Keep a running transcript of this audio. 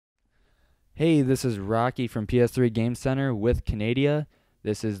Hey, this is Rocky from PS3 Game Center with Canadia.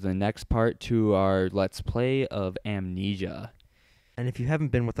 This is the next part to our Let's Play of Amnesia. And if you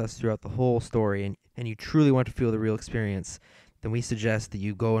haven't been with us throughout the whole story and you truly want to feel the real experience, then we suggest that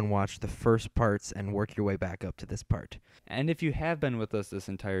you go and watch the first parts and work your way back up to this part. And if you have been with us this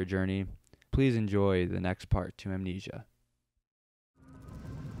entire journey, please enjoy the next part to Amnesia.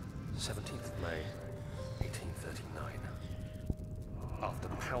 17th of May, 1839. After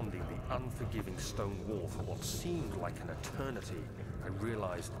pounding the unforgiving stone wall for what seemed like an eternity, I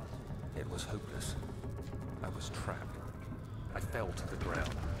realized it was hopeless. I was trapped. I fell to the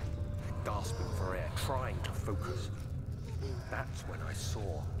ground, gasping for air, trying to focus. That's when I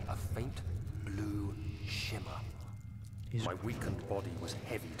saw a faint blue shimmer. My weakened body was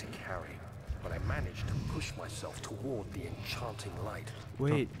heavy to carry, but I managed to push myself toward the enchanting light.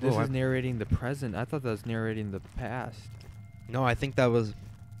 Wait, this is narrating the present. I thought that was narrating the past. No, I think that was...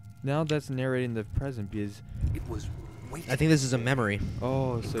 Now that's narrating the present because... It was waiting. I think this is a memory.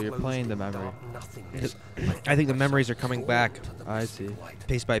 Oh, so you're playing the memory. I think the memories are coming back. I see.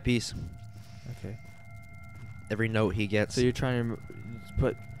 Piece by piece. Okay. Every note he gets. So you're trying to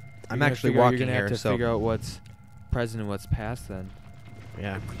put... I'm actually walking You're going to here, have to so... figure out what's present and what's past then.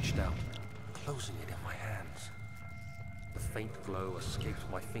 Yeah. I reached out, closing it in my hands. The faint glow escaped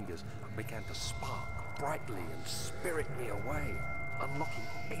my fingers and began to spark brightly and spirit me away, unlocking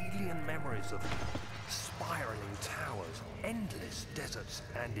alien memories of spiraling towers, endless deserts,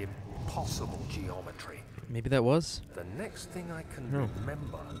 and impossible geometry. Maybe that was? The next thing I can No.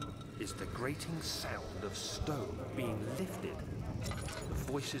 remember is the grating sound of stone being lifted, the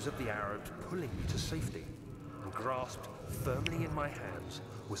voices of the Arabs pulling me to safety, and grasped firmly in my hands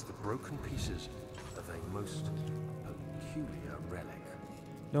was the broken pieces of a most peculiar relic.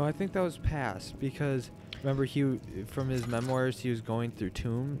 No, I think that was past because remember from his memoirs he was going through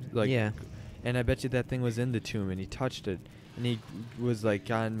tombs Yeah. and I bet you that thing was in the tomb and he touched it and he was like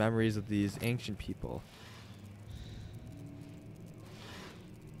gotten memories of these ancient people.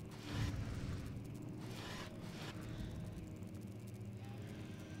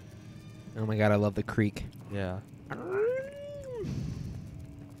 Oh my god, I love the creek. Yeah.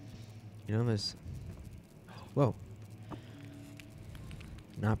 You know, there's... Whoa.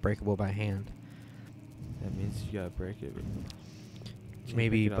 Not breakable by hand. That means you gotta break it. Can you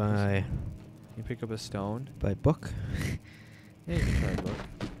Maybe pick it up by... Can you pick up a stone? By book? Yeah, you can try a book.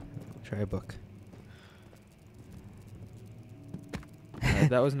 Try a book.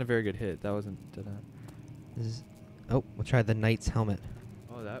 That wasn't a very good hit. That wasn't... This is... Oh, we'll try the knight's helmet.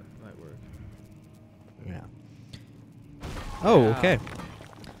 Oh, that might work. Yeah. Oh, Wow. okay.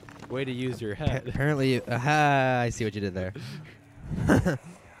 Way to use your head. Apparently... Aha! I see what you did there.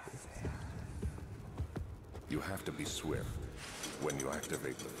 You have to be swift when you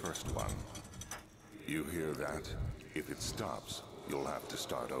activate the first one. You hear that? If it stops, you'll have to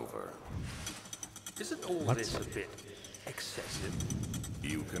start over. Isn't all What? this a bit excessive?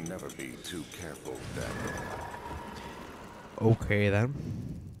 You can never be too careful, Daniel. Okay, then.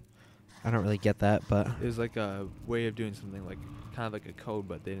 I don't really get that, but... It was like a way of doing something like kind of like a code,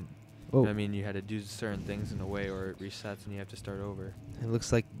 but they didn't. Oh, I mean, you had to do certain things in a way, or it resets and you have to start over. it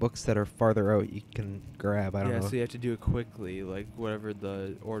looks like books that are farther out you can grab. I don't Yeah, know. so you have to do it quickly, like whatever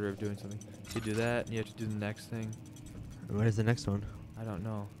the order of doing something. You do that, and you have to do the next thing. What is the next one? I don't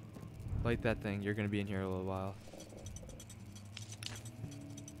know. Like that thing, you're gonna be in here a little while.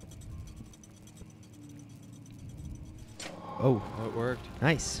 Oh, Oh, it worked.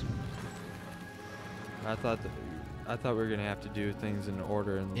 nice. I thought we were gonna have to do things in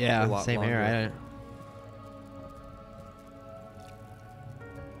order and a Yeah, lot same longer. here.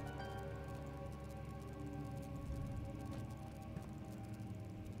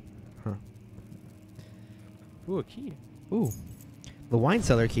 Huh. Ooh, a key. Ooh. The wine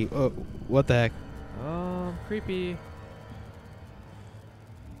cellar key. Oh, what the heck? Creepy.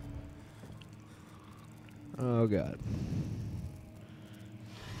 Oh, God.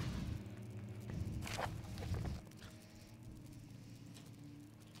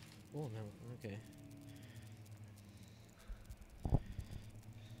 Oh, no. Okay.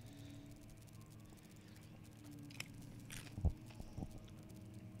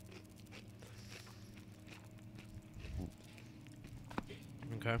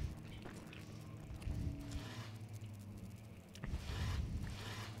 Okay.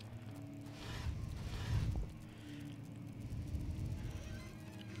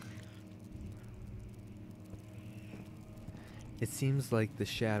 It seems like the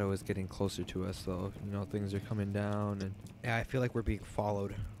shadow is getting closer to us, though. You know, things are coming down, and Yeah, I feel like we're being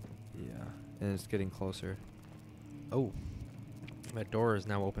followed. yeah, and it's getting closer. Oh. That door is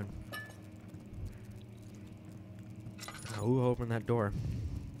now open. Who opened that door?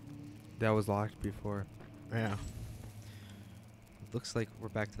 That was locked before. Yeah. Looks like we're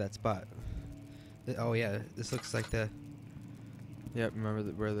back to that spot. Oh yeah, this looks like the... Yep, remember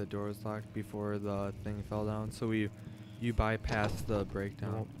where the door was locked before the thing fell down? So you bypassed the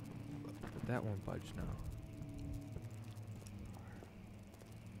breakdown. But that won't budge now.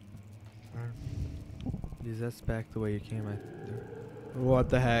 Is that back the way you came? What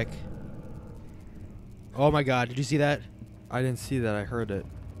the heck? Oh my god, did you see that? I didn't see that. I heard it.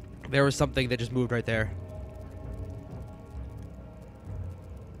 There was something that just moved right there.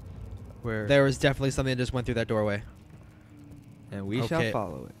 Where? There was definitely something that just went through that doorway. And we shall Okay.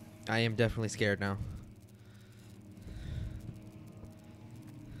 follow it. I am definitely scared now.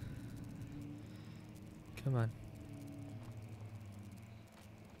 Come on.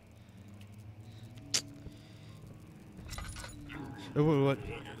 What?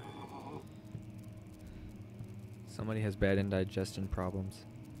 Somebody has bad indigestion problems.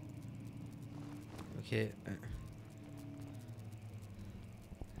 Okay.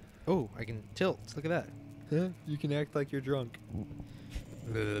 Oh, I can tilt. Look at that. Yeah, you can act like you're drunk.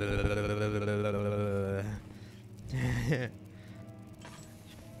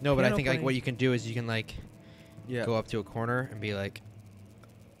 No, but I Piano think like playing. what you can do is you can like Yeah. go up to a corner and be like,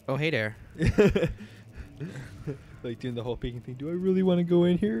 "Oh, hey there." Like doing the whole peeking thing. Do I really want to go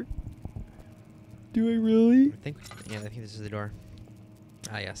in here? Do I really? I think this is the door.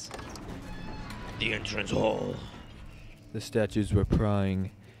 Ah, yes. The entrance hall. The statues were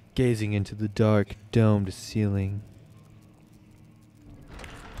prying, gazing into the dark, domed ceiling.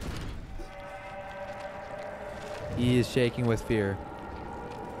 He is shaking with fear.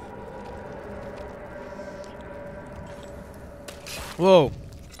 Whoa.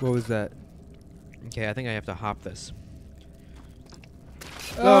 What was that? Okay, I think I have to hop this.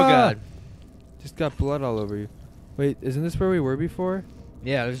 Ah! Oh god. Just got blood all over you. Wait, isn't this where we were before?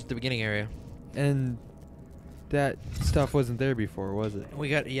 Yeah, this is the beginning area. And that stuff wasn't there before, was it?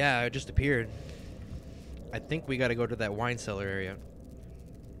 Yeah, it just appeared. I think we got to go to that wine cellar area.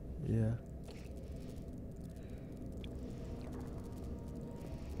 Yeah.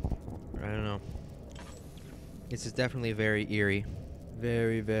 I don't know. This is definitely very eerie.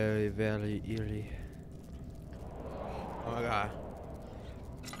 Very, very, very eerie. Oh my god.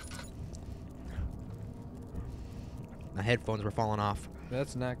 My headphones were falling off.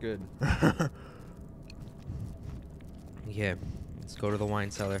 That's not good. Yeah, let's go to the wine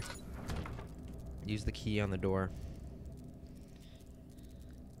cellar. Use the key on the door.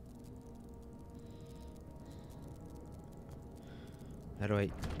 How do I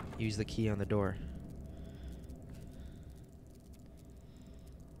use the key on the door?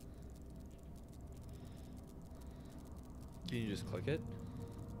 Can you just click it?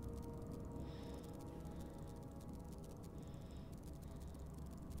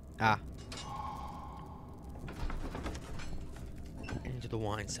 Ah. Into the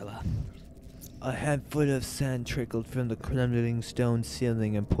wine cellar. A handful of sand trickled from the crumbling stone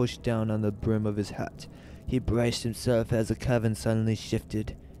ceiling and pushed down on the brim of his hat. He braced himself as the cavern suddenly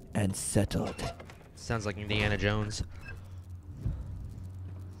shifted and settled. Sounds like Indiana Jones.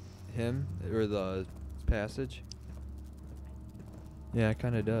 Him? Or the passage? Yeah, it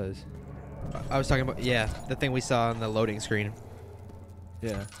kind of does. I was talking about, yeah, the thing we saw on the loading screen.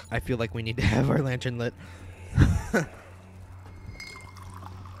 Yeah. I feel like we need to have our lantern lit. Where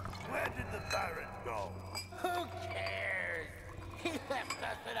did the Baron go? Who cares? He left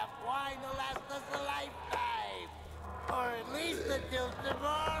us enough wine to last us a lifetime. Or at least until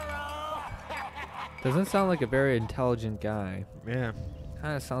tomorrow. Doesn't sound like a very intelligent guy. Yeah.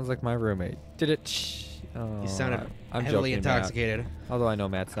 Kind of sounds like my roommate. Did it? Shh. Oh, You sounded I'm heavily joking, Matt. intoxicated. Although I know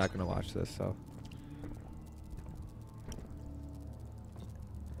Matt's not going to watch this, so.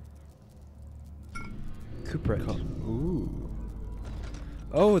 Cupret. Ooh.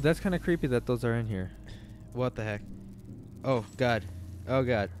 Oh, that's kind of creepy that those are in here. What the heck? Oh, God. Oh,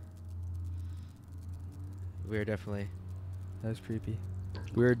 God. We're definitely... That's creepy.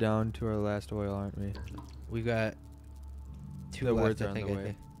 We're down to our last oil, aren't we? We got two The left, words are I on think. the I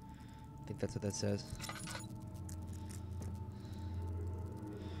way. think that's what that says.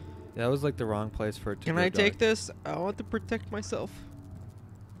 That was like the wrong place for it to Can go I take dark. this? I want to protect myself.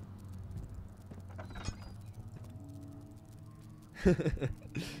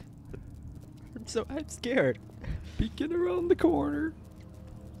 I'm scared. Peeking around the corner.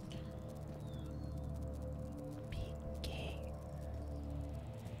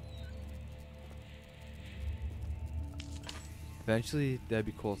 Eventually, that'd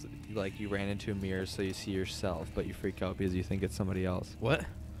be cool. Like, you ran into a mirror so you see yourself, but you freak out because you think it's somebody else. What?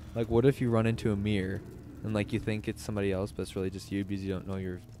 Like, what if you run into a mirror And like you think it's somebody else, but it's really just you because you don't know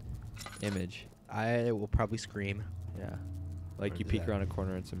your image. I will probably scream. Yeah. Like Or you does peek that- around a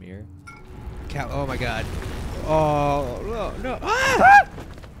corner, it's a mirror. Cow. Oh my god. Oh no no. Ah!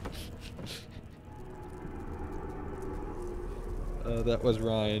 That was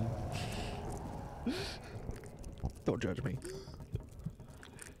Ryan. Don't judge me.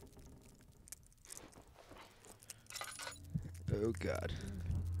 Oh god.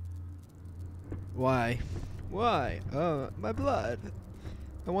 Why? Why? My blood.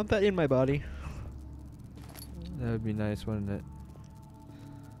 I want that in my body. That would be nice, wouldn't it?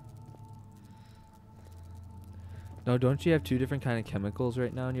 No, don't you have 2 different kind of chemicals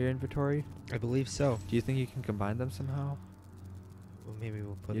right now in your inventory? I believe so. Do you think you can combine them somehow? Well, maybe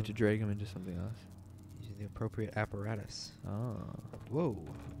we'll put You have to them drag them into something else. using the appropriate apparatus. Oh. Whoa.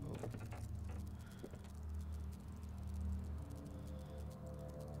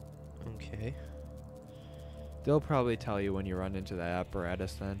 Okay. They'll probably tell you when you run into that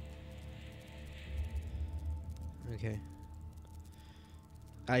apparatus then. Okay.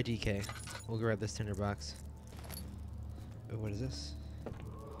 IDK. We'll grab this tinderbox. Oh, what is this?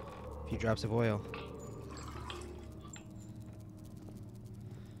 A few drops of oil.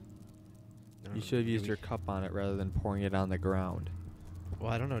 You should have used your cup on it rather than pouring it on the ground.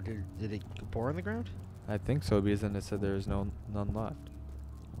 Well, I don't know. Did it pour on the ground? I think so because then it said there was none left.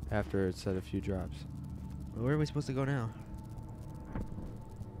 After it said a few drops. Well, where are we supposed to go now?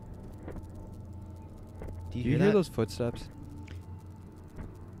 Do Do you you hear hear that? those footsteps?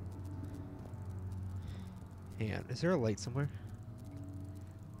 Hang on. Is there a light somewhere?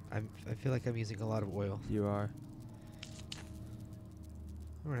 I feel like I'm using a lot of oil. You are.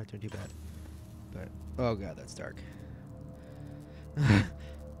 We're not doing too bad. But oh god, that's dark.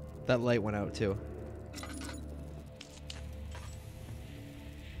 That light went out too.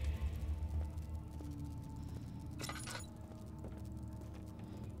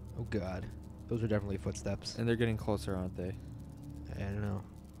 Oh god. Those are definitely footsteps. And they're getting closer, aren't they? I don't know.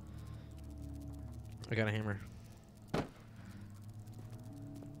 I got a hammer.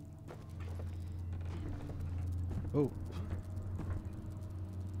 Oh.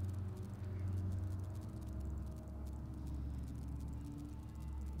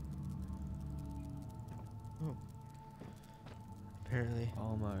 Oh. Apparently.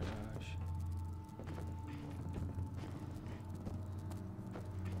 Oh my gosh.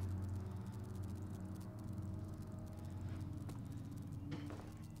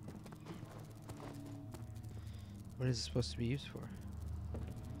 What is it supposed to be used for? Are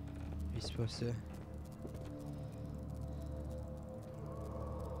you supposed to...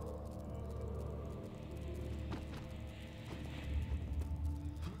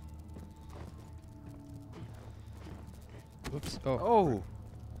 Whoops. Oh. Oh!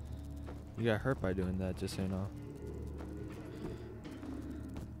 You got hurt by doing that, just so you know.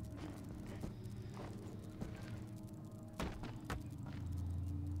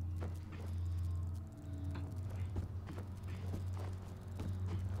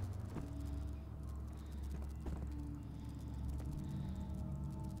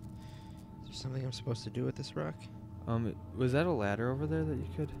 Is there something I'm supposed to do with this rock? Was that a ladder over there that you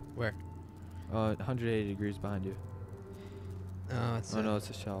could? Where? 180 degrees behind you. Oh, it's Oh no, it's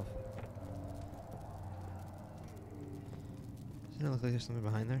a shelf. Doesn't it look like there's something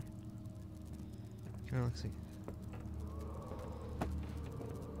behind there? Kinda looks like...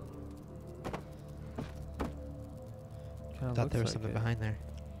 Kinda thought there was looks like something it. behind there.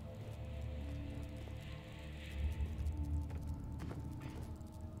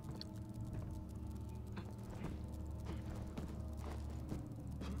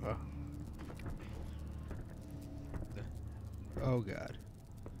 Oh. Oh god.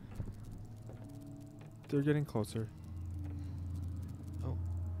 They're getting closer. Oh.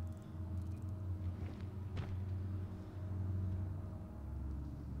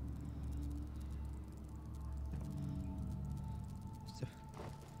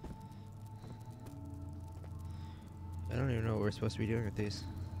 I don't even know what we're supposed to be doing with these.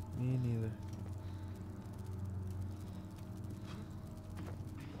 Me neither.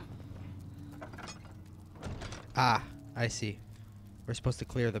 Ah, I see. We're supposed to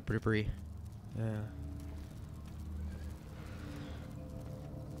clear the debris. Yeah.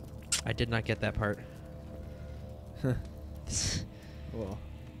 I did not get that part. Well.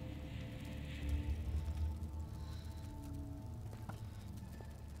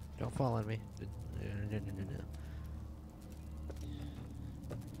 Don't fall on me. No.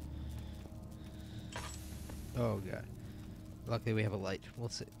 Oh god. Luckily we have a light. We'll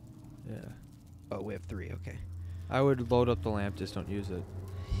see. Yeah. Oh, we have 3. Okay. I would load up the lamp, just don't use it.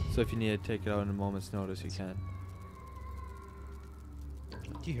 So if you need to take it out in a moment's notice, you can.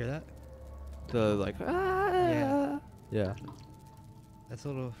 Do you hear that? The like, ah! Yeah. That's a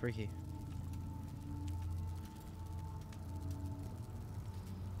little freaky.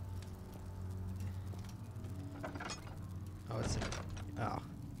 Oh, it's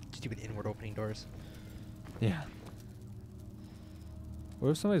stupid inward opening doors. Yeah.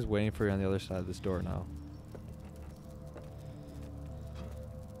 What if somebody's waiting for you on the other side of this door now?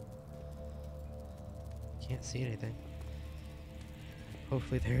 Can't see anything.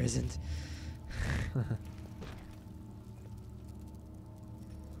 Hopefully there isn't.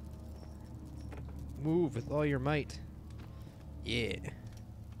 Move with all your might. Yeah.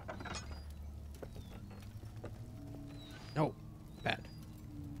 No. Bad.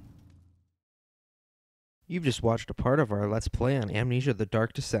 You've just watched a part of our Let's Play on Amnesia: The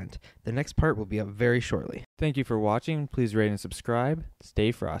Dark Descent. The next part will be up very shortly. Thank you for watching. Please rate and subscribe.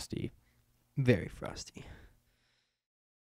 Stay frosty. Very frosty.